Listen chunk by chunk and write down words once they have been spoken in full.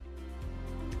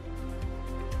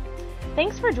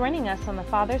Thanks for joining us on the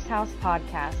Father's House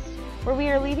podcast, where we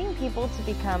are leading people to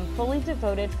become fully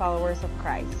devoted followers of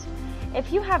Christ.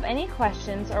 If you have any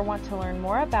questions or want to learn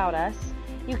more about us,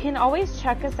 you can always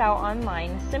check us out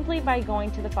online simply by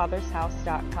going to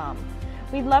thefathershouse.com.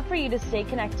 We'd love for you to stay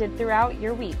connected throughout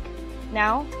your week.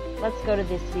 Now, let's go to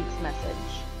this week's message.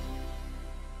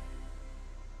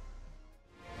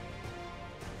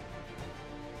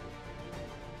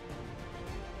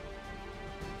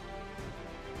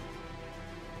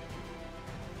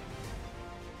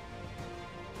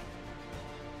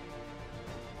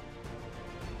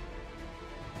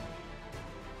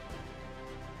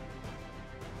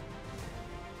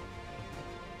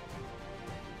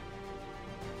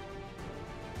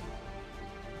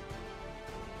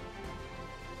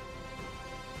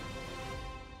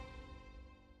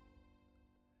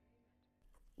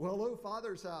 Well, hello,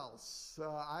 Father's House.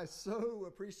 I so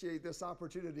appreciate this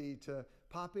opportunity to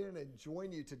pop in and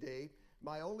join you today.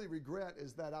 My only regret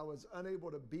is that I was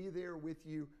unable to be there with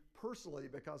you personally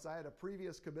because I had a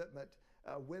previous commitment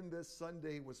when this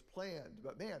Sunday was planned.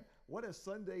 But man, what a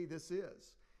Sunday this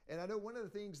is. And I know one of the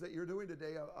things that you're doing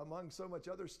today, among so much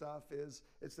other stuff, is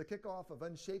it's the kickoff of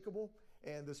Unshakable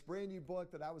and this brand new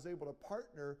book that I was able to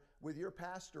partner with your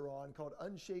pastor on called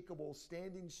Unshakable,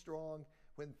 Standing Strong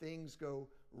When Things Go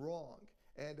Wrong.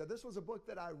 And this was a book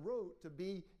that I wrote to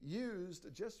be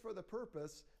used just for the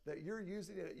purpose that you're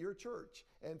using it at your church,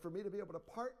 and for me to be able to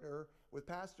partner with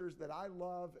pastors that I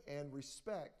love and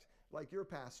respect, like your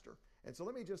pastor. And so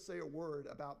let me just say a word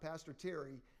about Pastor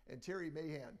Terry and Terry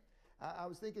Mahan. I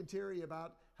was thinking, Terry,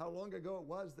 about how long ago it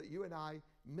was that you and I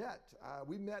met.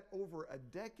 We met over a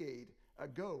decade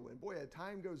ago, and boy,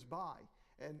 time goes by.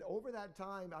 And over that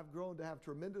time, I've grown to have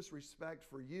tremendous respect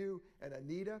for you and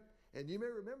Anita. And you may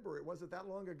remember it wasn't that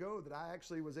long ago that I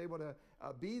actually was able to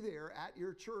be there at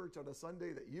your church on a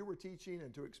Sunday that you were teaching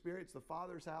and to experience the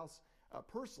Father's House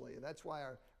personally. And that's why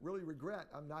I really regret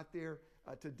I'm not there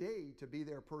today to be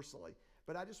there personally.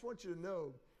 But I just want you to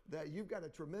know that you've got a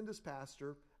tremendous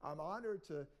pastor. I'm honored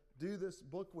to do this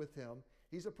book with him.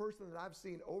 He's a person that I've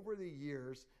seen over the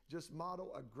years just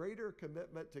model a greater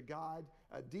commitment to God,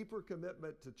 a deeper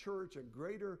commitment to church, a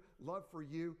greater love for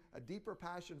you, a deeper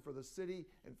passion for the city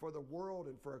and for the world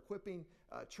and for equipping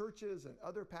churches and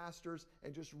other pastors,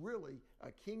 and just really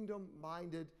a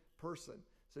kingdom-minded person.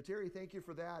 So Terry, thank you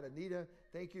for that. Anita,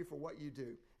 thank you for what you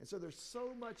do. And so there's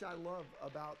so much I love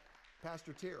about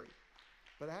Pastor Terry.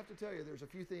 But I have to tell you, there's a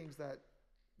few things that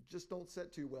just don't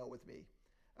sit too well with me.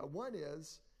 One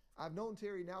is, I've known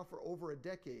Terry now for over a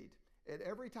decade, and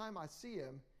every time I see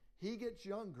him, he gets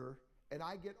younger and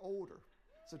I get older.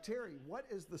 So Terry, what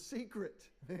is the secret?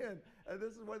 Man, and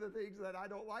this is one of the things that I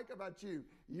don't like about you.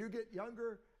 You get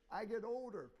younger, I get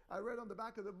older. I read on the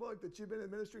back of the book that you've been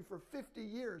in ministry for 50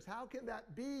 years. How can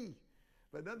that be?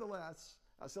 But nonetheless,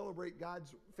 I celebrate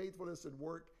God's faithfulness and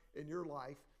work in your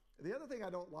life. The other thing I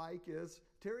don't like is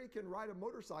Terry can ride a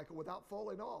motorcycle without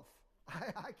falling off.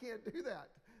 I can't do that.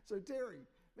 So Terry,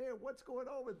 man, what's going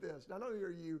on with this? Not only are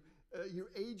you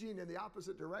aging in the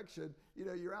opposite direction,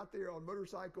 you're out there on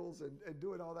motorcycles and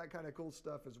doing all that kind of cool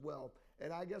stuff as well.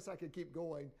 And I guess I could keep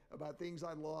going about things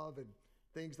I love and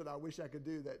things that I wish I could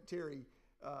do that Terry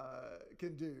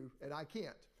can do, and I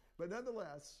can't. But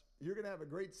nonetheless, you're going to have a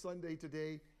great Sunday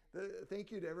today.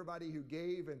 Thank you to everybody who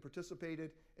gave and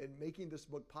participated in making this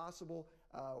book possible.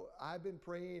 I've been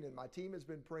praying, and my team has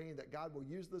been praying that God will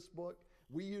use this book.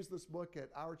 We use this book at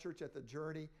our church at The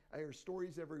Journey. I hear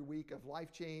stories every week of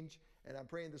life change, and I'm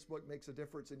praying this book makes a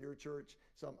difference in your church.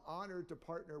 So I'm honored to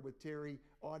partner with Terry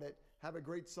on it. Have a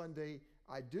great Sunday.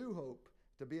 I do hope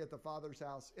to be at the Father's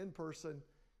House in person.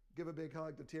 Give a big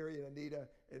hug to Terry and Anita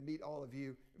and meet all of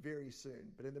you very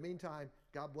soon. But in the meantime,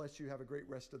 God bless you. Have a great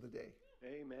rest of the day.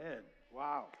 Amen.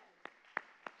 Wow.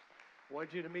 I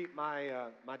want you to meet my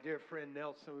dear friend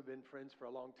Nelson. We've been friends for a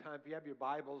long time. If you have your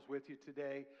Bibles with you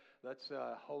today, let's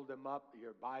hold them up,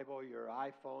 your Bible, your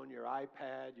iPhone, your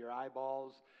iPad, your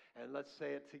eyeballs, and let's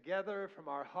say it together from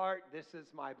our heart. This is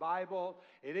my Bible.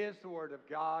 It is the Word of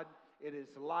God. It is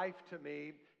life to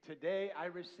me. Today I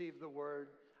receive the Word.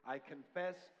 I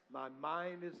confess my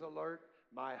mind is alert.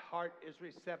 My heart is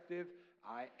receptive.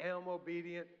 I am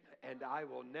obedient. And I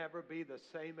will never be the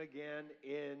same again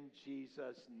in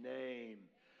Jesus' name.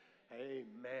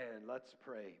 Amen. Let's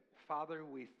pray. Father,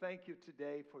 we thank you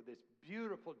today for this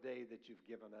beautiful day that you've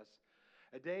given us.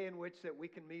 A day in which that we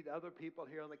can meet other people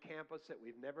here on the campus that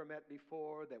we've never met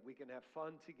before, that we can have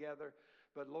fun together.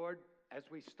 But Lord, as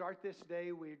we start this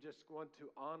day, we just want to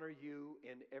honor you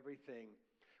in everything.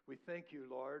 We thank you,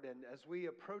 Lord. And as we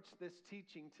approach this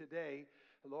teaching today,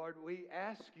 Lord, we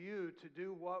ask you to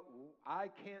do what I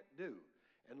can't do.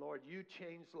 And Lord, you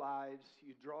change lives.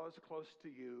 You draw us close to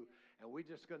you. And we're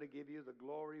just going to give you the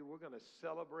glory. We're going to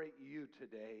celebrate you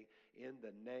today in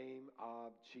the name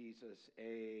of Jesus.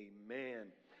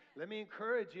 Amen. Let me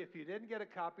encourage you, if you didn't get a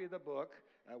copy of the book,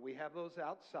 we have those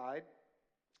outside.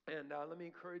 And let me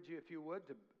encourage you, if you would,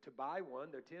 to buy one.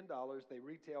 They're $10. They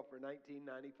retail for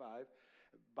 $19.95.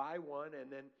 Buy one,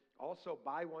 and then also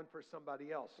buy one for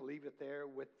somebody else. Leave it there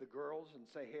with the girls and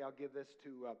say, hey, I'll give this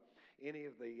to any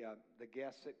of the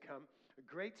guests that come.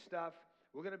 Great stuff.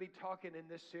 We're going to be talking in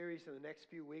this series in the next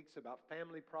few weeks about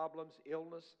family problems,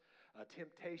 illness,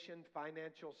 temptation,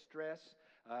 financial stress,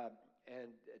 and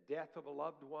death of a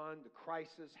loved one, the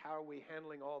crisis. How are we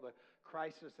handling all the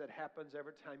crisis that happens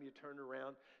every time you turn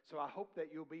around? So I hope that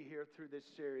you'll be here through this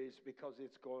series because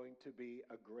it's going to be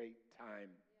a great time.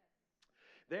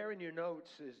 There in your notes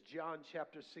is John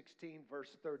chapter 16, verse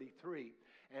 33.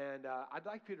 And I'd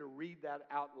like for you to read that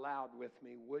out loud with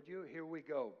me, would you? Here we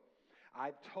go.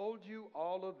 I've told you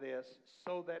all of this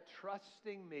so that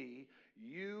trusting me,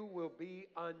 you will be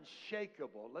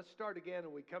unshakable. Let's start again,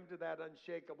 and we come to that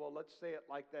unshakable. Let's say it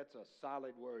like that's a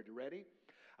solid word. Ready?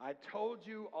 I told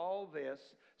you all this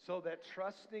so that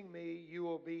trusting me, you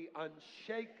will be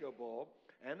unshakable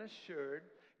and assured,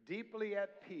 deeply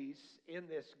at peace in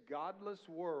this godless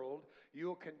world. You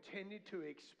will continue to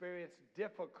experience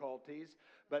difficulties,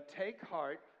 but take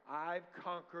heart, I've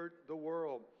conquered the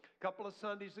world. A couple of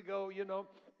Sundays ago,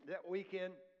 that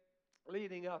weekend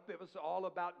leading up, it was all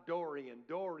about Dorian,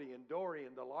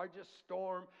 the largest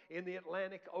storm in the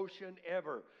Atlantic Ocean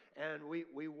ever. And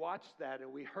we watched that,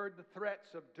 and we heard the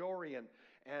threats of Dorian.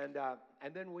 And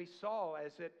then we saw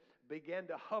as it began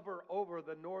to hover over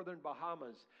the northern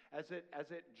Bahamas, as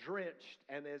it drenched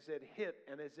and as it hit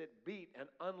and as it beat and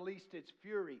unleashed its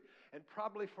fury, and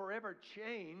probably forever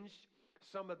changed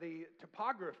some of the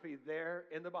topography there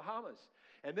in the Bahamas.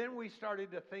 And then we started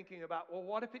to thinking about, well,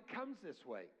 what if it comes this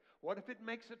way? What if it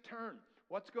makes a turn?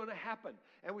 What's going to happen?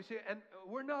 And we see, and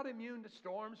we're not immune to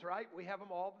storms, right? We have them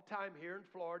all the time here in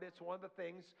Florida. It's one of the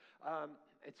things.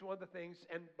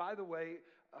 And by the way,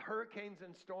 hurricanes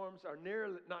and storms are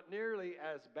not nearly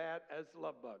as bad as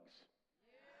love bugs.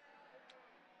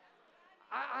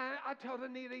 I told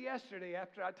Anita yesterday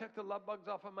after I took the love bugs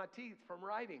off of my teeth from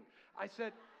writing, I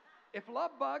said, if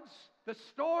the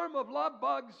storm of love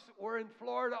bugs were in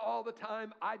Florida all the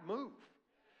time, I'd move.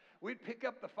 We'd pick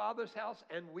up the Father's house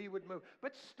and we would move.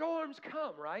 But storms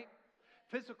come, right?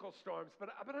 Physical storms. But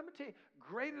I'm going to tell you,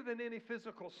 greater than any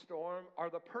physical storm are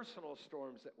the personal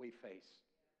storms that we face.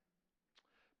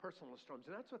 Personal storms.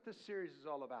 And that's what this series is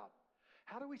all about.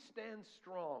 How do we stand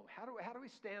strong? How do we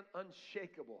stand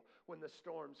unshakable when the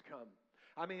storms come?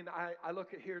 I mean, I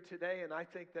look at here today and I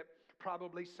think that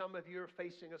probably some of you are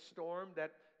facing a storm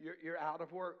that you're out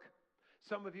of work.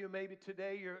 Some of you maybe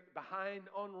today you're behind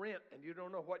on rent and you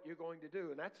don't know what you're going to do,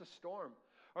 and that's a storm.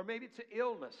 Or maybe it's an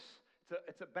illness.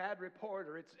 It's a bad report,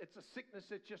 or it's a sickness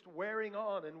that's just wearing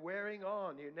on and wearing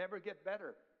on. You never get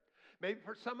better. Maybe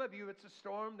for some of you it's a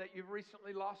storm that you've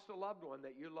recently lost a loved one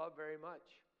that you love very much.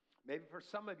 Maybe for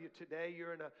some of you today,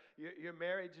 your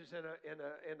marriage is in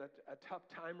a tough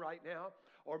time right now.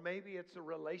 Or maybe it's the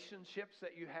relationships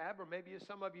that you have. Or maybe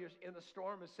some of you in the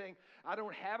storm is saying, I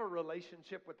don't have a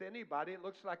relationship with anybody. It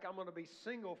looks like I'm going to be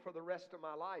single for the rest of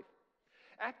my life.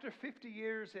 After 50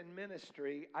 years in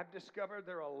ministry, I've discovered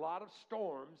there are a lot of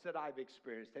storms that I've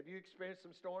experienced. Have you experienced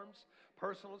some storms?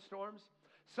 Personal storms?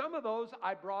 Some of those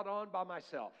I brought on by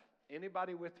myself.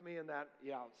 Anybody with me in that?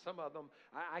 Yeah, some of them.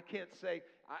 I can't say,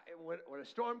 when a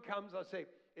storm comes, I'll say,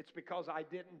 it's because I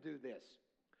didn't do this.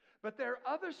 But there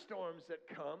are other storms that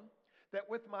come that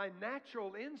with my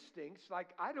natural instincts, like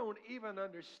I don't even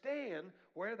understand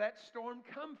where that storm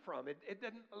come from. It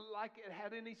didn't like it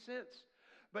had any sense.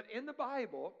 But in the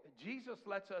Bible, Jesus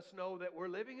lets us know that we're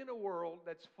living in a world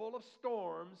that's full of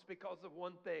storms because of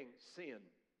one thing, sin.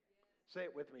 Say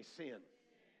it with me, sin.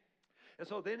 And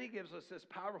so then he gives us this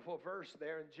powerful verse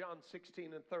there in John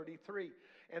 16 and 33.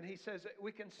 And he says that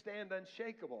we can stand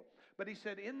unshakable. But he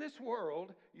said, in this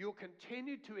world, you'll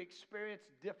continue to experience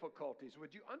difficulties.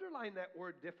 Would you underline that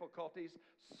word difficulties?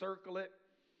 Circle it.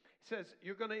 He says,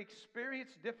 you're going to experience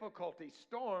difficulties,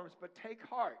 storms, but take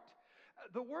heart.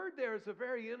 The word there is a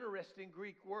very interesting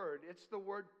Greek word. It's the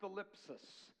word thalipsis.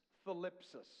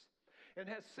 Thalipsis. It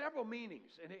has several meanings,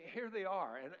 and here they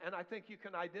are. And I think you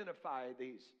can identify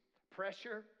these.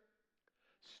 Pressure,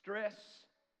 stress,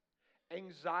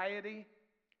 anxiety,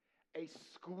 a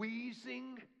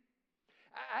squeezing.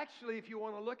 Actually, if you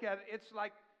want to look at it, it's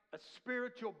like a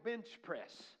spiritual bench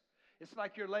press. It's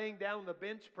like you're laying down the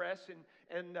bench press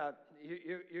and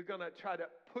you're going to try to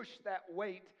push that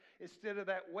weight instead of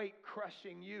that weight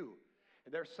crushing you.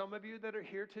 And there are some of you that are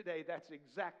here today, that's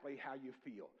exactly how you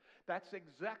feel. That's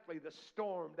exactly the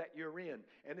storm that you're in.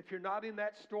 And if you're not in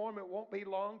that storm, it won't be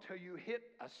long till you hit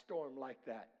a storm like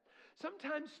that.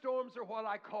 Sometimes storms are what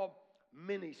I call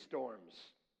mini storms.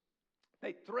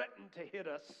 They threaten to hit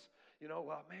us. You know,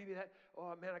 well, maybe that,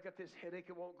 oh man, I got this headache,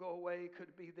 it won't go away. Could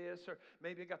it be this? Or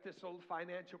maybe I got this little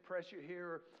financial pressure here.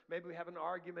 Or maybe we have an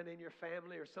argument in your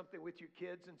family or something with your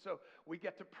kids. And so we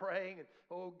get to praying and,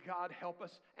 oh, God, help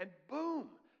us. And boom,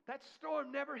 that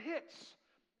storm never hits.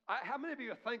 How many of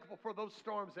you are thankful for those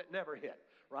storms that never hit,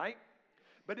 right?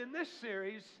 But in this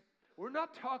series, we're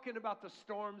not talking about the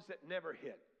storms that never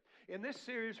hit. In this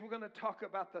series, we're going to talk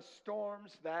about the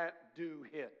storms that do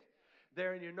hit.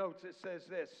 There in your notes, it says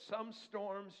this: some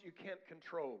storms you can't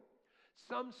control.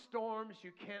 Some storms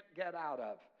you can't get out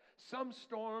of. Some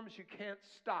storms you can't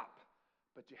stop,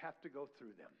 but you have to go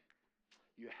through them.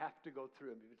 You have to go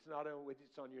through them. If it's not on with you,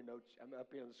 it's on your notes. I'm up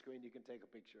here on the screen. You can take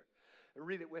a picture.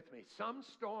 Read it with me. Some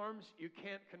storms you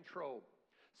can't control.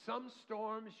 Some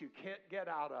storms you can't get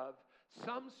out of.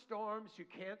 Some storms you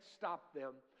can't stop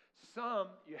them. Some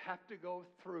you have to go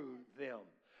through them.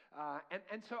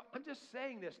 And so I'm just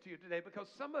saying this to you today because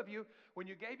some of you, when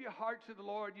you gave your heart to the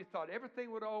Lord, you thought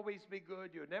everything would always be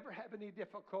good. You would never have any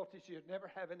difficulties. You would never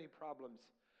have any problems.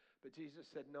 But Jesus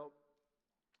said, no,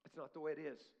 it's not the way it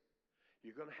is.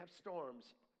 You're going to have storms,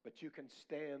 but you can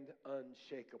stand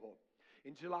unshakable.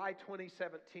 In July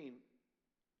 2017,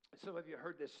 some of you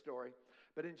heard this story,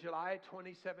 but in July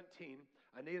 2017,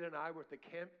 Anita and I were at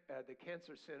the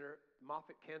Cancer Center,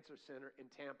 Moffitt Cancer Center in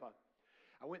Tampa.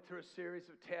 I went through a series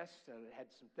of tests and I had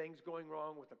some things going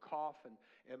wrong with the cough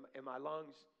and my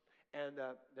lungs. And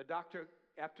the doctor,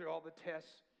 after all the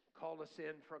tests, called us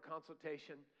in for a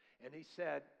consultation. And he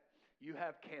said, you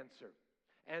have cancer.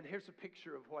 And here's a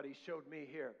picture of what he showed me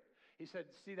here. He said,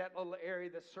 see that little area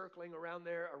that's circling around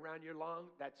there, around your lung?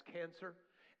 That's cancer.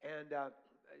 And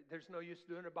there's no use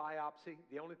doing a biopsy.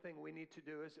 The only thing we need to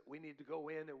do is we need to go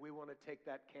in and we want to take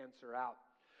that cancer out.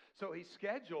 So he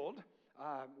scheduled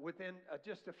within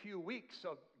just a few weeks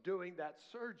of doing that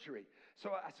surgery. So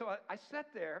I sat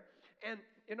there, and,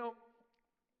 you know,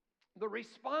 the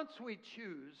response we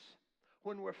choose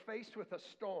when we're faced with a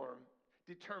storm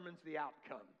determines the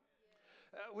outcome.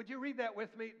 Would you read that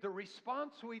with me? The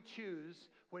response we choose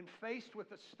when faced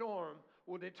with a storm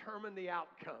will determine the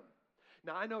outcome.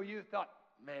 Now, I know you thought,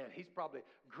 man, he's probably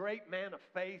a great man of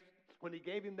faith. When he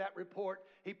gave him that report,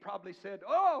 he probably said,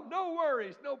 oh, no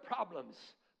worries, no problems.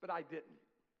 But I didn't.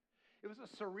 It was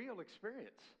a surreal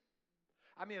experience.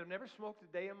 I mean, I've never smoked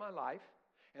a day in my life,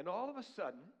 and all of a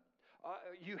sudden,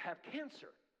 you have cancer.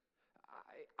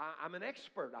 I'm an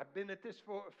expert. I've been at this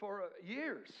for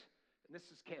years, and this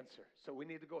is cancer. So we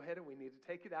need to go ahead and we need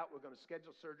to take it out. We're going to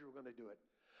schedule surgery. We're going to do it.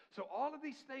 So all of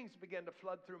these things began to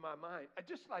flood through my mind,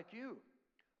 just like you.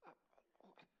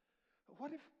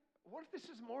 What if this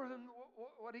is more than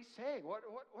what he's saying?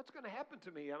 What's going to happen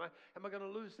to me? Am I going to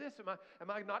lose this? Am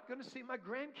I not going to see my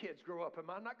grandkids grow up? Am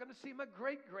I not going to see my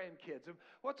great-grandkids? And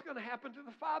what's going to happen to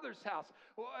the Father's house?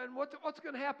 And what's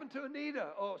going to happen to Anita?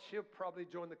 Oh, she'll probably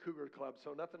join the Cougar Club,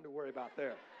 so nothing to worry about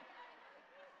there.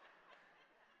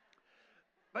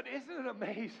 But isn't it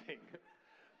amazing?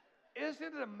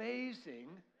 Isn't it amazing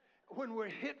when we're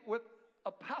hit with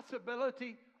a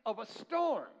possibility of a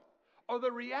storm or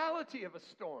the reality of a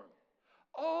storm?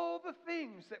 All the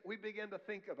things that we begin to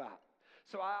think about.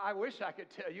 So I wish I could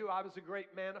tell you I was a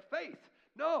great man of faith.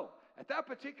 No, at that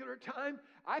particular time,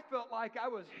 I felt like I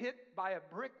was hit by a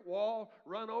brick wall,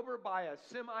 run over by a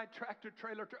semi-tractor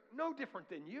trailer. No different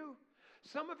than you.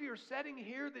 Some of you are sitting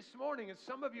here this morning, and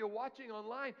some of you are watching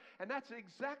online, and that's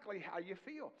exactly how you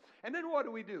feel. And then what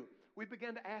do? We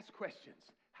begin to ask questions.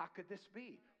 How could this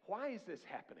be? Why is this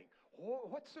happening?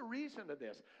 What's the reason of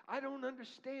this? I don't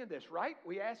understand this, right?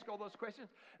 We ask all those questions.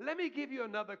 Let me give you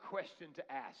another question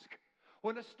to ask.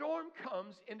 When a storm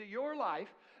comes into your life,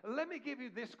 let me give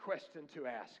you this question to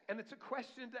ask. And it's a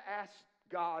question to ask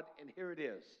God, and here it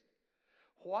is.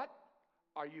 What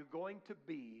are you going to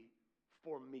be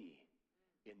for me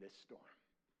in this storm?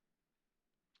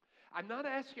 I'm not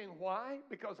asking why,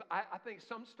 because I think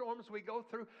some storms we go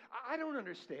through, I don't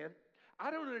understand. I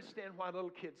don't understand why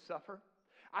little kids suffer.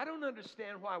 I don't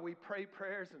understand why we pray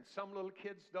prayers and some little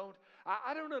kids don't.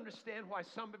 I don't understand why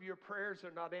some of your prayers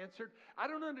are not answered. I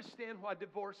don't understand why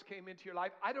divorce came into your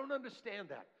life. I don't understand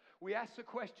that. We ask the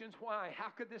questions, why? How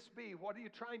could this be? What are you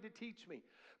trying to teach me?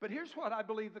 But here's what I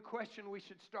believe the question we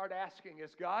should start asking is,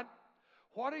 God,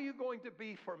 what are you going to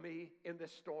be for me in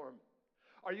this storm?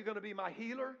 Are you going to be my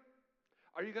healer?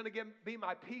 Are you going to be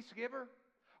my peace giver?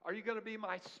 Are you going to be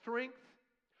my strength?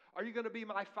 Are you going to be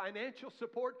my financial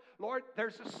support? Lord,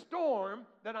 there's a storm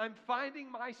that I'm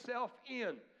finding myself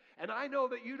in. And I know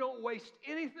that you don't waste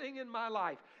anything in my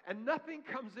life. And nothing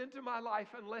comes into my life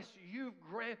unless you've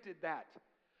granted that.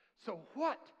 So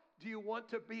what do you want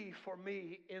to be for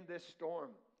me in this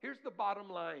storm? Here's the bottom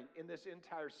line in this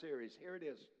entire series. Here it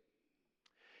is.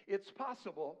 It's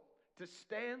possible to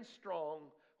stand strong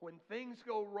when things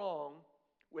go wrong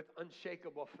with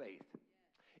unshakable faith.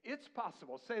 It's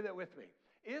possible, say that with me.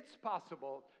 It's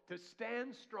possible to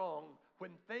stand strong when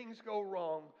things go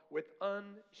wrong with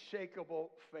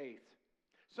unshakable faith.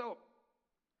 So,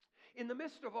 in the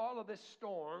midst of all of this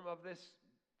storm, of this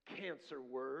cancer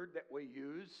word that we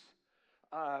use,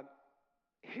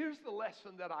 here's the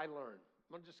lesson that I learned.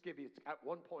 I'm going to just give you at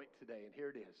one point today, and here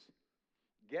it is.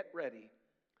 Get ready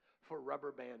for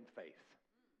rubber band faith.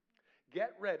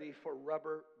 Get ready for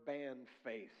rubber band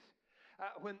faith.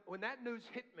 When that news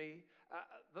hit me,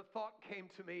 the thought came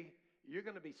to me, you're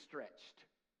going to be stretched.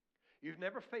 You've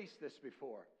never faced this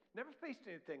before. Never faced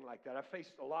anything like that. I've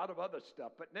faced a lot of other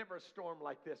stuff, but never a storm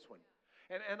like this one.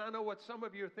 And I know what some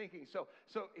of you are thinking. So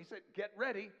he said, get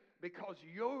ready because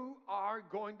you are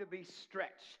going to be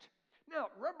stretched. Now,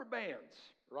 rubber bands,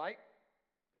 right?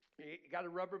 You got a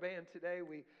rubber band today.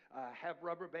 We have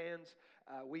rubber bands.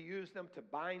 We use them to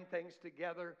bind things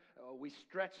together. We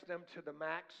stretch them to the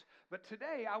max. But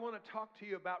today I want to talk to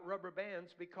you about rubber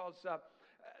bands because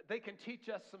they can teach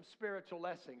us some spiritual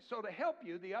lessons. So to help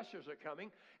you, the ushers are coming,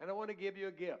 and I want to give you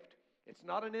a gift. It's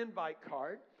not an invite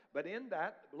card, but in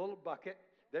that little bucket,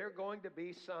 there are going to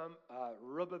be some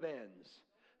rubber bands.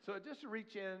 So just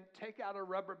reach in, take out a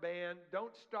rubber band.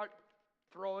 Don't start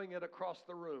throwing it across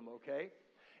the room, okay?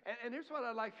 And here's what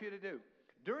I'd like for you to do.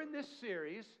 During this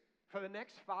series, for the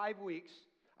next 5 weeks,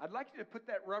 I'd like you to put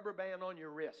that rubber band on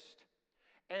your wrist.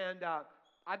 And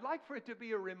I'd like for it to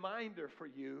be a reminder for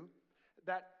you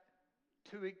that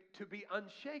to be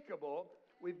unshakable,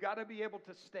 we've got to be able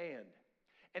to stand.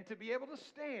 And to be able to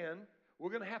stand, we're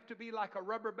going to have to be like a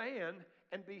rubber band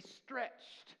and be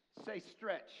stretched. Say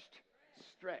stretched.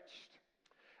 Stretched.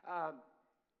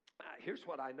 Here's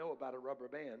what I know about a rubber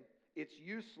band. It's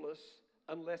useless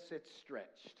unless it's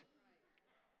stretched.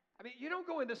 I mean, you don't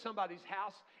go into somebody's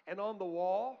house and on the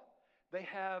wall, they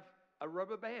have a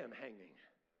rubber band hanging.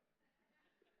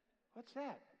 What's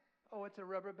that? Oh, it's a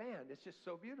rubber band. It's just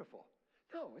so beautiful.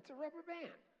 No, it's a rubber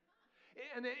band.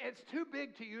 And it's too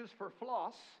big to use for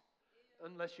floss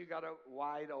unless you got a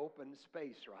wide open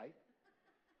space, right?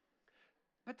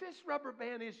 But this rubber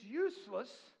band is useless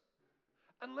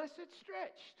unless it's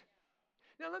stretched.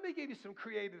 Now, let me give you some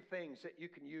creative things that you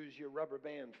can use your rubber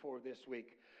band for this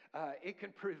week. It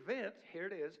can prevent, here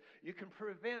it is, you can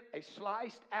prevent a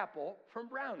sliced apple from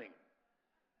browning.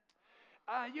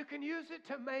 You can use it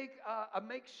to make a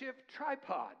makeshift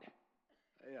tripod.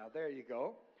 Yeah, there you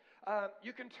go.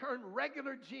 You can turn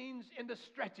regular jeans into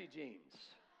stretchy jeans.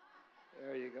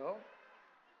 There you go.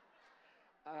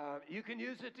 You can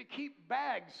use it to keep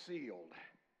bags sealed.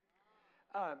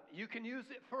 You can use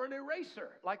it for an eraser,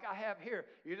 like I have here.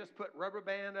 You just put rubber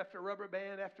band after rubber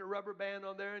band after rubber band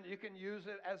on there, and you can use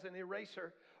it as an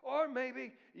eraser. Or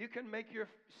maybe you can make your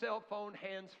cell phone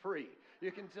hands-free.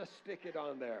 You can just stick it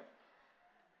on there.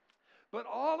 But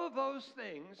all of those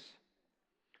things,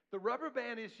 the rubber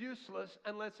band is useless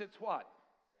unless it's what?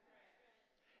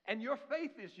 And your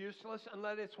faith is useless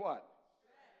unless it's what?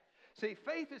 See,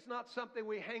 faith is not something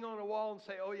we hang on a wall and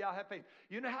say, oh yeah, I have faith.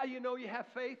 You know how you know you have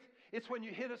faith? It's when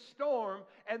you hit a storm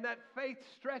and that faith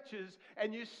stretches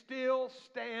and you still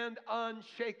stand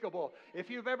unshakable. If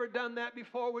you've ever done that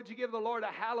before, would you give the Lord a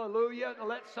hallelujah and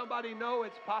let somebody know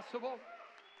it's possible?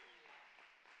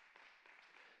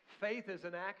 Faith is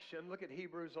an action. Look at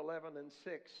Hebrews 11:6.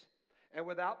 And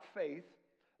without faith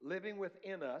living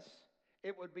within us,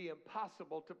 it would be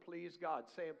impossible to please God.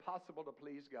 Say impossible to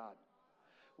please God.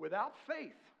 Without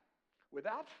faith,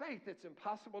 it's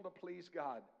impossible to please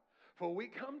God. For we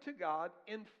come to God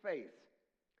in faith,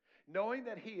 knowing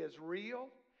that He is real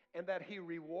and that He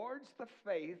rewards the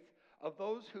faith of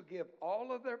those who give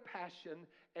all of their passion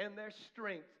and their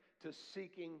strength to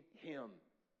seeking Him.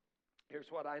 Here's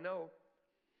what I know.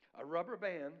 A rubber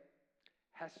band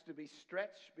has to be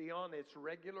stretched beyond its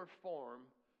regular form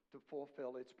to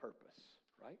fulfill its purpose,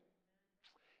 right?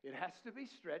 It has to be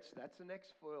stretched, that's the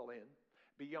next fill in,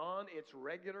 beyond its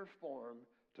regular form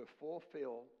to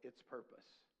fulfill its purpose.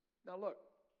 Now look,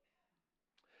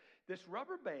 this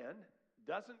rubber band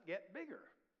doesn't get bigger.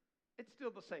 It's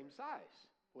still the same size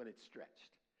when it's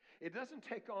stretched. It doesn't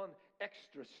take on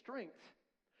extra strength,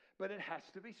 but it has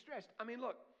to be stretched. I mean,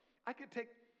 look, I could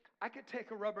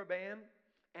take a rubber band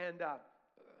and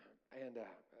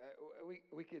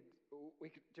we could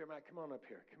Jeremiah, come on up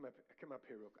here. Come up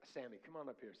here real quick. Sammy, come on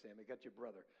up here, Sammy. Got your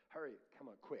brother. Hurry, come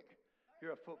on, quick.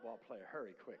 You're a football player.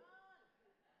 Hurry, quick.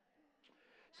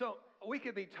 So we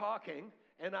could be talking,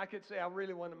 and I could say I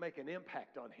really want to make an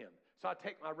impact on him. So I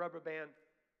take my rubber band.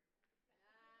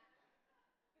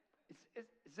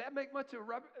 Does that make much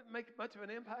of an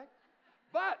impact?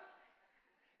 But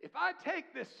if I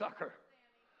take this sucker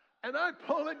and I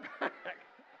pull it back,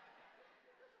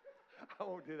 I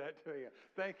won't do that to you.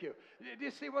 Thank you. Do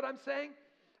you see what I'm saying?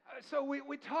 So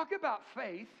we talk about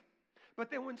faith, but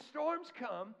then when storms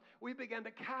come, we begin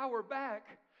to cower back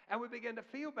and we begin to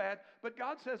feel bad. But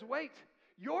God says, wait,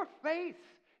 your faith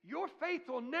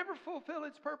will never fulfill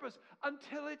its purpose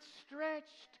until it's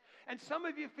stretched. And some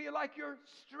of you feel like you're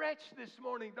stretched this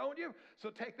morning, don't you? So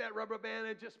take that rubber band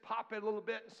and just pop it a little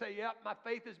bit and say, yep, my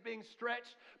faith is being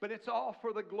stretched, but it's all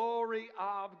for the glory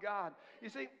of God. You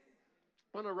see,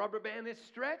 when a rubber band is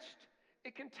stretched,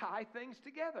 it can tie things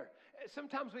together.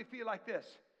 Sometimes we feel like this.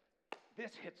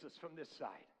 This hits us from this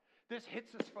side. This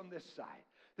hits us from this side.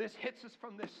 This hits us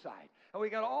from this side. And we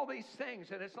got all these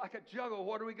things, and it's like a juggle.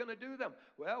 What are we going to do them?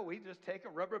 Well, we just take a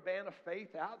rubber band of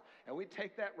faith out, and we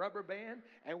take that rubber band,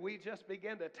 and we just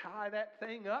begin to tie that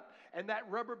thing up, and that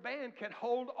rubber band can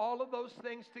hold all of those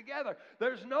things together.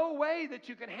 There's no way that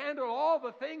you can handle all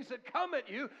the things that come at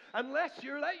you unless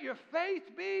you let your faith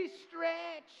be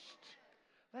stretched.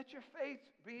 Let your faith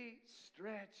be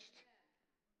stretched.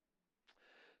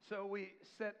 So we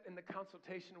sat in the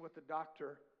consultation with the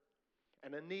doctor,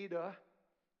 and Anita,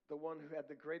 the one who had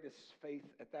the greatest faith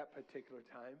at that particular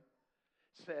time,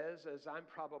 says, as I'm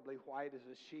probably white as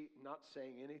a sheet, not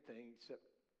saying anything except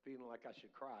feeling like I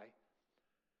should cry,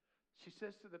 she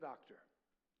says to the doctor,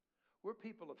 we're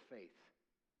people of faith.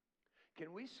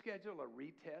 Can we schedule a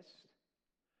retest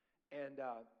and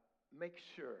make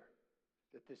sure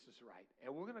that this is right?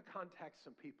 And we're going to contact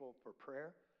some people for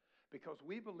prayer because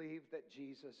we believe that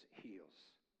Jesus heals.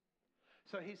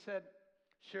 So he said,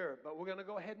 sure, but we're going to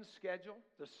go ahead and schedule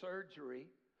the surgery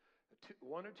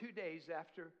 1 or 2 days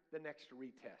after the next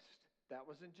retest. That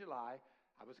was in July.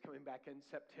 I was coming back in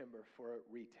September for a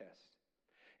retest.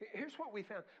 Here's what we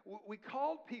found. We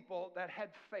called people that had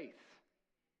faith.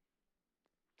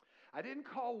 I didn't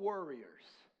call worriers.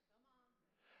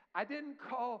 I didn't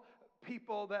call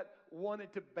people that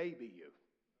wanted to baby you.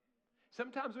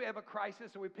 Sometimes we have a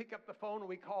crisis and we pick up the phone and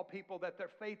we call people that their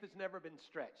faith has never been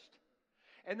stretched.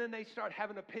 And then they start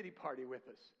having a pity party with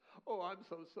us. Oh, I'm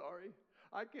so sorry.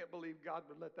 I can't believe God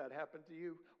would let that happen to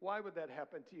you. Why would that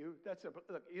happen to you?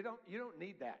 Look, you don't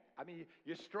need that. I mean,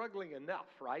 you're struggling enough,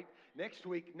 right? Next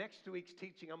week's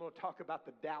teaching, I'm going to talk about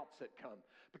the doubts that come.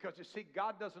 Because you see,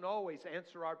 God doesn't always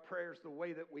answer our prayers the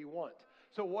way that we want.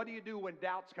 So what do you do when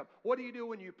doubts come? What do you do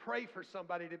when you pray for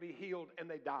somebody to be healed and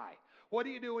they die? What do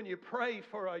you do when you pray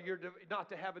for not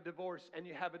to have a divorce and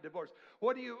you have a divorce?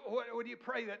 What do you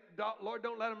pray that, Lord,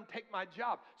 don't let them take my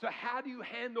job? So how do you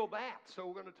handle that? So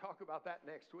we're going to talk about that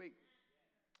next week.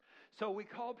 So we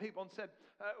called people and said,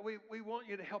 we want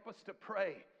you to help us to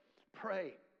pray.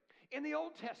 Pray. In the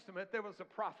Old Testament, there was a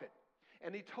prophet,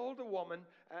 and he told a woman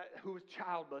who was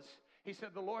childless, he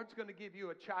said, the Lord's going to give you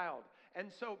a child. And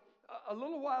so a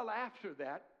little while after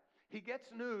that, he gets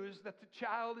news that the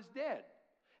child is dead.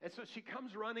 And so she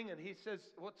comes running and he says,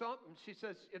 what's up? And she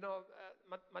says,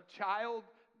 my child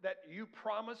that you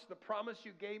promised, the promise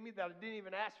you gave me that I didn't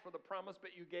even ask for the promise,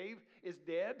 but you gave is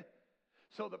dead.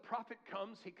 So the prophet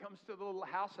comes, he comes to the little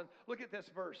house and look at this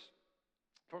verse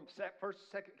from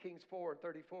 2 Kings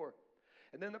 4:34.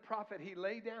 And then the prophet, he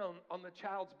lay down on the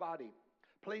child's body,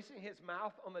 placing his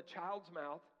mouth on the child's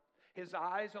mouth, his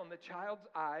eyes on the child's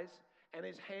eyes, and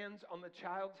his hands on the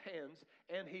child's hands.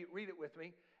 And he, read it with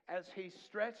me, as he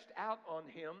stretched out on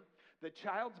him, the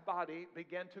child's body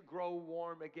began to grow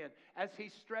warm again. As he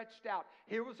stretched out,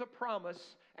 here was a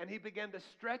promise, and he began to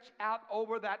stretch out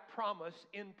over that promise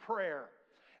in prayer.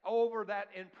 Over that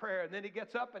in prayer. And then he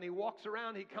gets up and he walks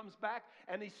around, he comes back,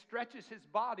 and he stretches his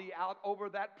body out over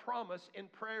that promise in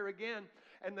prayer again.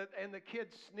 And the kid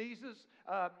sneezes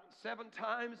 7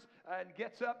 times and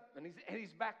gets up, and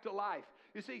he's back to life.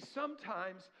 You see,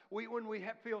 sometimes when we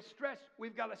feel stressed,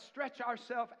 we've got to stretch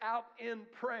ourselves out in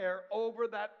prayer over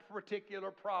that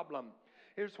particular problem.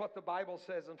 Here's what the Bible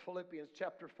says in Philippians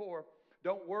chapter 4.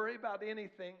 Don't worry about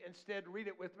anything. Instead, read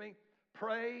it with me.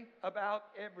 Pray about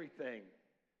everything.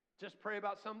 Just pray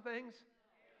about some things?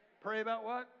 Pray about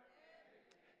what?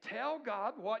 Tell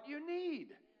God what you need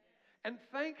and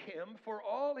thank him for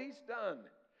all he's done.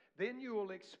 Then you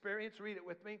will experience, read it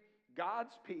with me,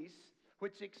 God's peace,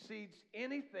 which exceeds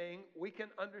anything we can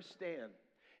understand.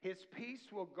 His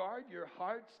peace will guard your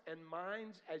hearts and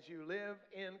minds as you live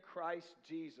in Christ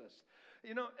Jesus.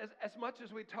 You know, as much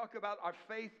as we talk about our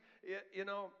faith,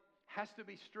 has to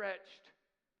be stretched.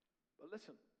 But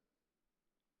listen,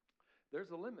 there's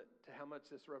a limit to how much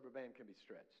this rubber band can be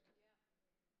stretched.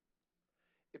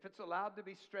 If it's allowed to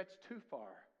be stretched too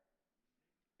far,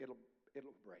 it'll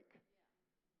break.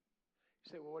 You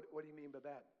say, well, what do you mean by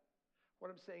that? What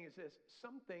I'm saying is this: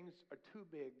 some things are too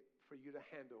big for you to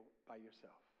handle by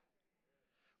yourself.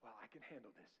 Well, I can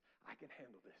handle this. I can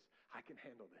handle this. I can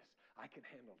handle this. I can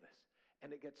handle this.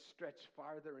 And it gets stretched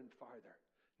farther and farther.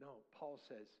 No, Paul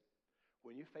says,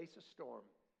 when you face a storm,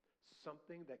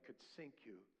 something that could sink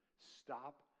you,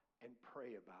 stop and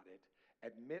pray about it.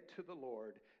 Admit to the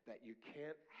Lord that you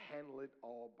can't handle it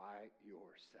all by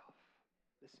yourself.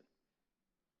 Listen,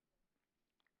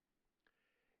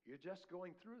 you're just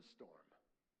going through a storm.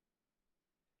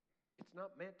 It's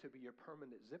not meant to be your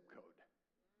permanent zip code.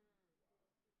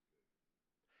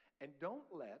 And don't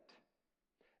let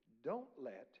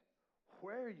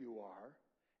where you are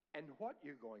and what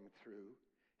you're going through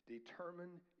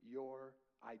determine your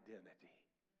identity.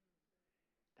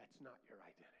 That's not your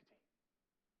identity.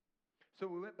 So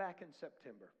we went back in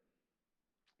September.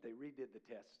 They redid the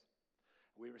test.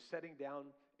 We were sitting down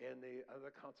in the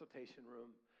other consultation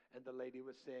room, and the lady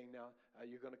was saying, now,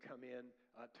 you're going to come in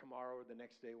tomorrow or the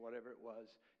next day, whatever it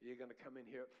was. You're going to come in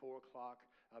here at 4 o'clock.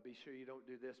 Be sure you don't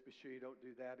do this. Be sure you don't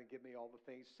do that. And give me all the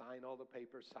things. Sign all the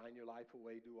papers. Sign your life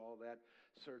away. Do all that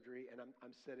surgery. And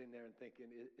I'm sitting there and thinking,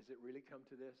 is it really come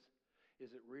to this?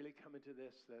 Is it really coming to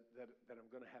this that I'm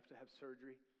going to have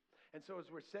surgery? And so as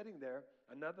we're sitting there,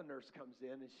 another nurse comes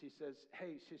in and she says,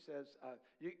 hey,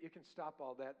 you can stop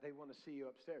all that. They want to see you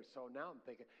upstairs. So now I'm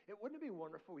thinking, wouldn't it be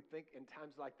wonderful? We think in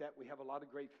times like that, we have a lot of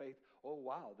great faith. Oh,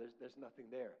 wow, there's nothing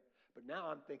there. But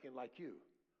now I'm thinking like you,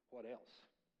 what else?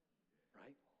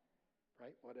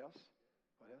 Right? What else?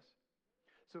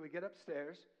 So we get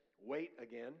upstairs, wait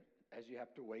again, as you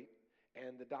have to wait.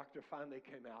 And the doctor finally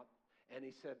came out and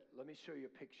he said, let me show you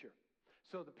a picture.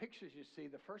 So the pictures you see,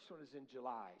 the first one is in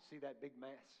July. See that big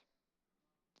mass?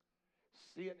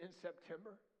 See it in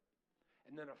September?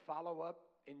 And then a follow-up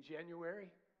in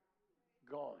January?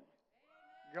 Gone.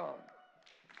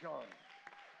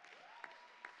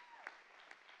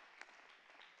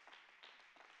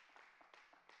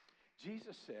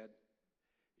 Jesus said,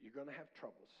 you're going to have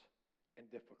troubles and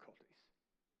difficulties.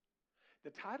 The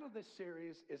title of this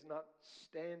series is not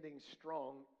Standing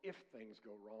Strong If Things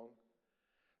Go Wrong,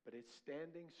 but it's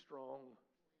Standing Strong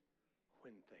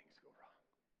When Things Go Wrong.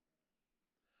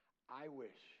 I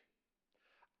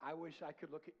wish I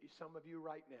could look at some of you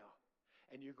right now,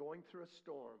 and you're going through a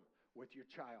storm with your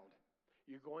child.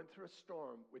 You're going through a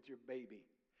storm with your baby,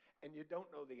 and you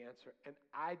don't know the answer, and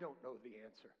I don't know the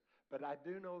answer. But I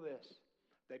do know this,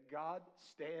 that God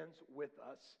stands with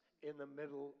us in the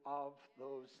middle of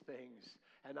those things.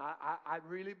 And I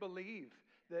really believe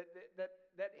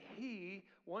that He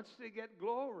wants to get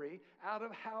glory out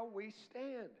of how we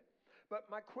stand. But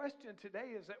my question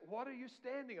today is that what are you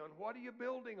standing on? What are you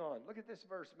building on? Look at this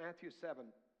verse, Matthew 7.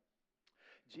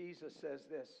 Jesus says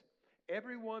this,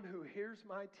 everyone who hears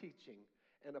my teaching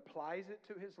and applies it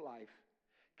to his life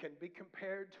can be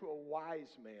compared to a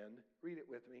wise man, read it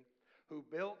with me, who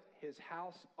built his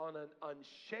house on an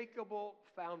unshakable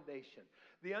foundation.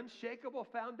 The unshakable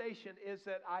foundation is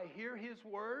that I hear His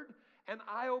word and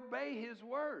I obey His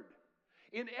word.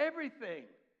 In everything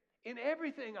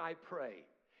I pray.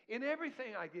 In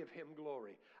everything I give Him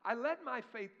glory. I let my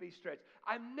faith be stretched.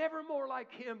 I'm never more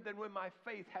like Him than when my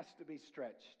faith has to be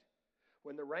stretched.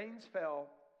 When the rains fell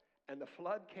and the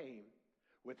flood came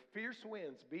with fierce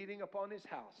winds beating upon his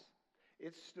house,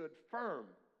 it stood firm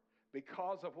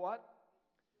because of what?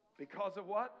 Because of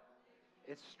what?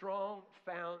 Its strong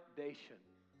foundation.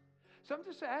 So I'm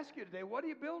just asking you today, what are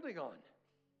you building on?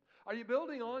 Are you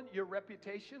building on your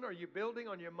reputation? Are you building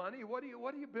on your money? What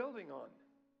are you building on?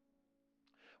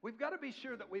 We've got to be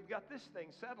sure that we've got this thing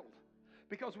settled,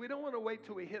 because we don't want to wait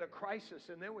till we hit a crisis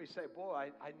and then we say, boy,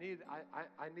 I need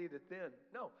it then.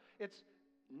 No, it's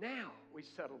now we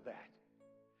settle that.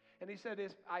 And He said,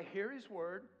 I hear His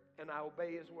word and I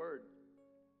obey His word.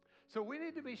 So we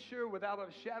need to be sure without a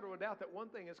shadow of doubt that one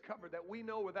thing is covered, that we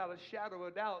know without a shadow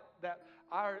of doubt that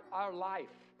our life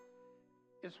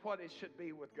is what it should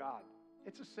be with God.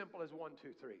 It's as simple as 1, 2,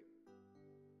 3.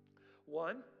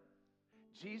 1,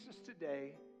 Jesus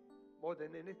today, more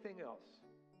than anything else,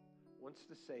 wants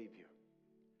to save you,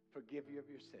 forgive you of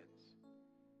your sins,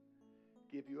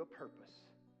 give you a purpose,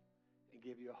 and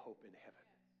give you a hope in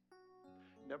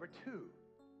heaven. Number 2,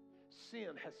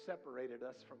 sin has separated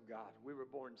us from God. We were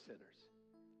born sinners.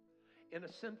 in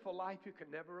a sinful life, you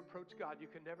can never approach God. You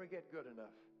can never get good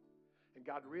enough. And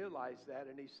God realized that,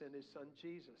 and He sent His Son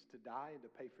Jesus to die and to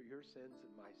pay for your sins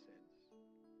and my sins.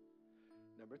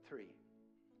 Number 3,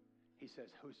 He says,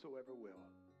 whosoever will,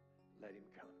 let him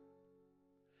come.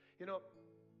 You know,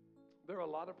 there are a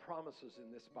lot of promises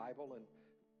in this Bible, and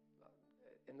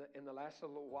in the last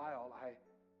little while,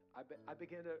 I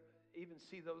began to even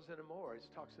see those in more. It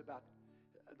talks about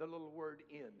the little word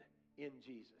in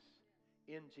Jesus,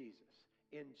 in Jesus,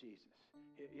 in Jesus.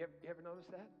 You ever notice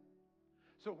that?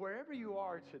 So wherever you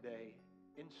are today,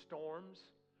 in storms,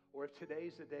 or if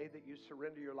today's the day that you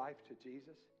surrender your life to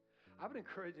Jesus, I would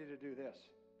encourage you to do this.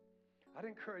 I'd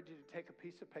encourage you to take a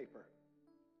piece of paper,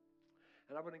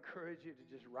 and I would encourage you to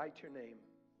just write your name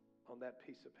on that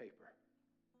piece of paper.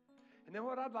 And then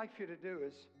what I'd like for you to do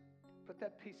is put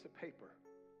that piece of paper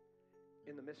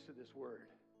in the midst of this word.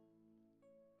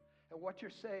 And what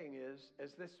you're saying is,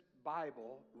 as this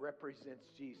Bible represents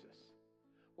Jesus,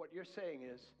 what you're saying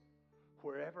is,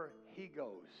 wherever He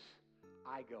goes,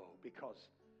 I go, because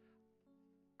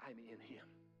I'm in Him.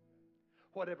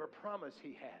 Whatever promise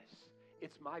He has,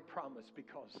 it's my promise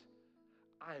because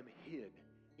I'm hid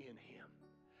in Him.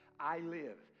 I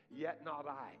live, yet not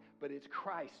I, but it's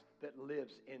Christ that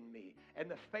lives in me.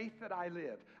 And the faith that I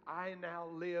live, I now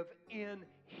live in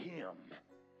Him.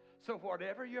 So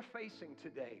whatever you're facing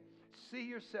today, see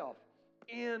yourself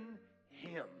in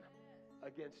Him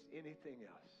against anything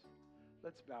else.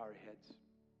 Let's bow our heads.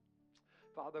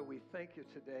 Father, we thank You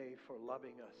today for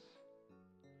loving us.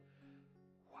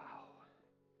 Wow.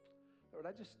 Lord,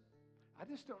 I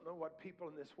just don't know what people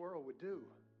in this world would do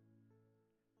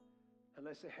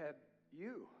unless they had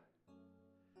You.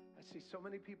 I see so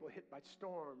many people hit by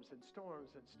storms and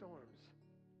storms and storms.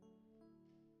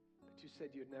 But You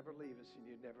said You'd never leave us and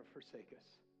You'd never forsake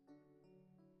us.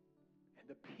 And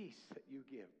the peace that You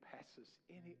give passes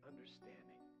any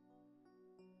understanding.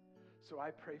 So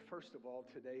I pray first of all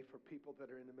today for people that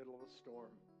are in the middle of a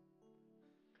storm.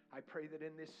 I pray that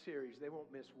in this series they won't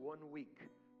miss 1 week,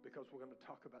 because we're going to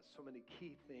talk about so many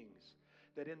key things.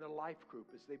 That in the life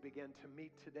group, as they begin to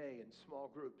meet today in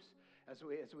small groups, as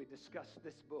we discuss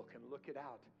this book and look it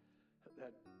out,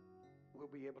 that we'll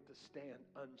be able to stand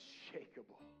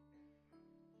unshakable.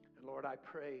 And Lord, I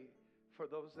pray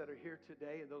for those that are here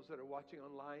today and those that are watching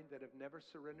online that have never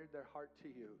surrendered their heart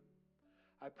to You.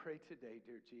 I pray today,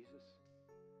 dear Jesus,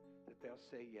 that they'll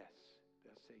say yes.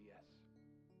 They'll say yes.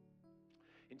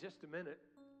 In just a minute,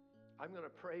 I'm going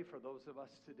to pray for those of us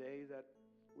today that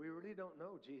we really don't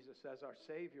know Jesus as our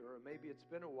Savior, or maybe it's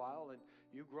been a while and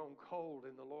you've grown cold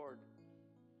in the Lord.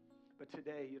 But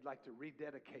today you'd like to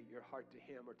rededicate your heart to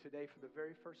Him, or today for the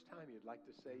very first time you'd like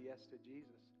to say yes to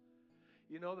Jesus.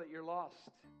 You know that you're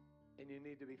lost and you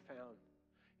need to be found.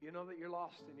 You know that you're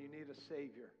lost and you need a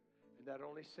Savior. And that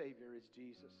only Savior is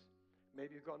Jesus.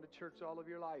 Maybe you've gone to church all of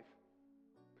your life,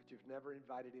 but you've never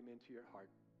invited Him into your heart.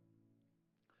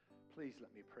 Please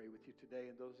let me pray with you today.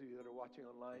 And those of you that are watching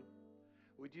online,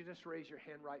 would you just raise your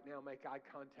hand right now, make eye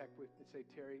contact with me, and say,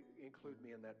 Terry, include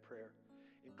me in that prayer.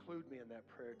 Include me in that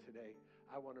prayer today.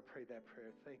 I want to pray that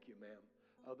prayer. Thank you, ma'am.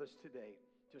 Others today,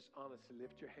 just honestly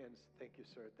lift your hands. Thank you,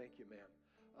 sir. Thank you, ma'am.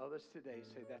 Others today,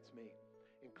 say, that's me.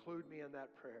 Include me in that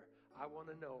prayer. I want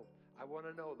to know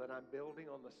that I'm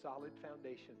building on the solid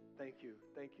foundation. Thank you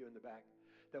in the back.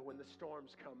 That when the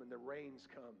storms come and the rains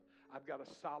come, I've got a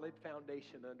solid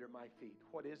foundation under my feet.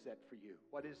 What is that for you?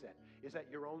 What is that? Is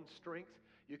that your own strength?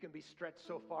 You can be stretched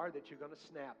so far that you're going to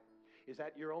snap. Is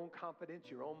that your own confidence,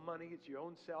 your own money, it's your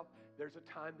own self? There's a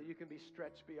time that you can be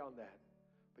stretched beyond that.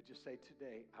 But just say,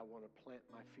 today, I want to plant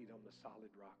my feet on the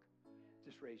solid rock.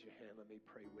 Just raise your hand. Let me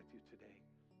pray with you today.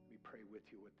 Let me pray with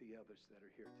you with the others that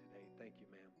are here today. Thank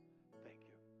you, ma'am. Thank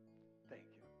you. Thank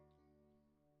you.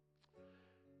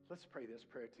 Let's pray this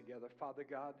prayer together. Father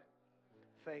God,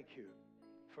 thank You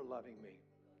for loving me,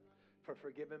 for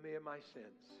forgiving me of my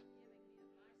sins,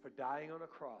 for dying on a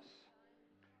cross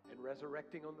and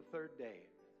resurrecting on the third day.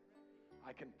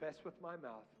 I confess with my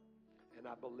mouth and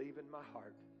I believe in my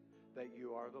heart that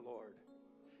You are the Lord.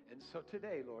 And so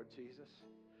today, Lord Jesus,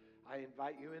 I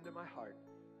invite You into my heart.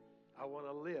 I want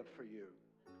to live for You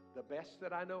the best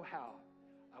that I know how.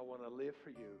 I want to live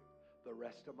for You the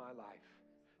rest of my life.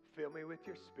 Fill me with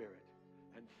Your Spirit,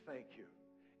 and thank You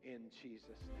in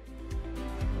Jesus' name.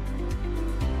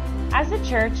 As a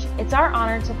church, it's our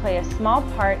honor to play a small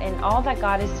part in all that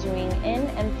God is doing in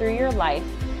and through your life,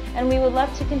 and we would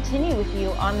love to continue with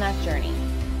you on that journey.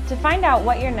 To find out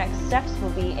what your next steps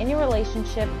will be in your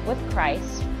relationship with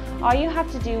Christ, all you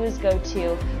have to do is go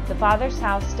to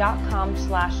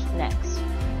thefathershouse.com/next.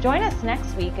 Join us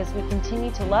next week as we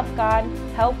continue to love God,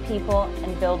 help people,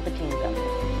 and build the kingdom.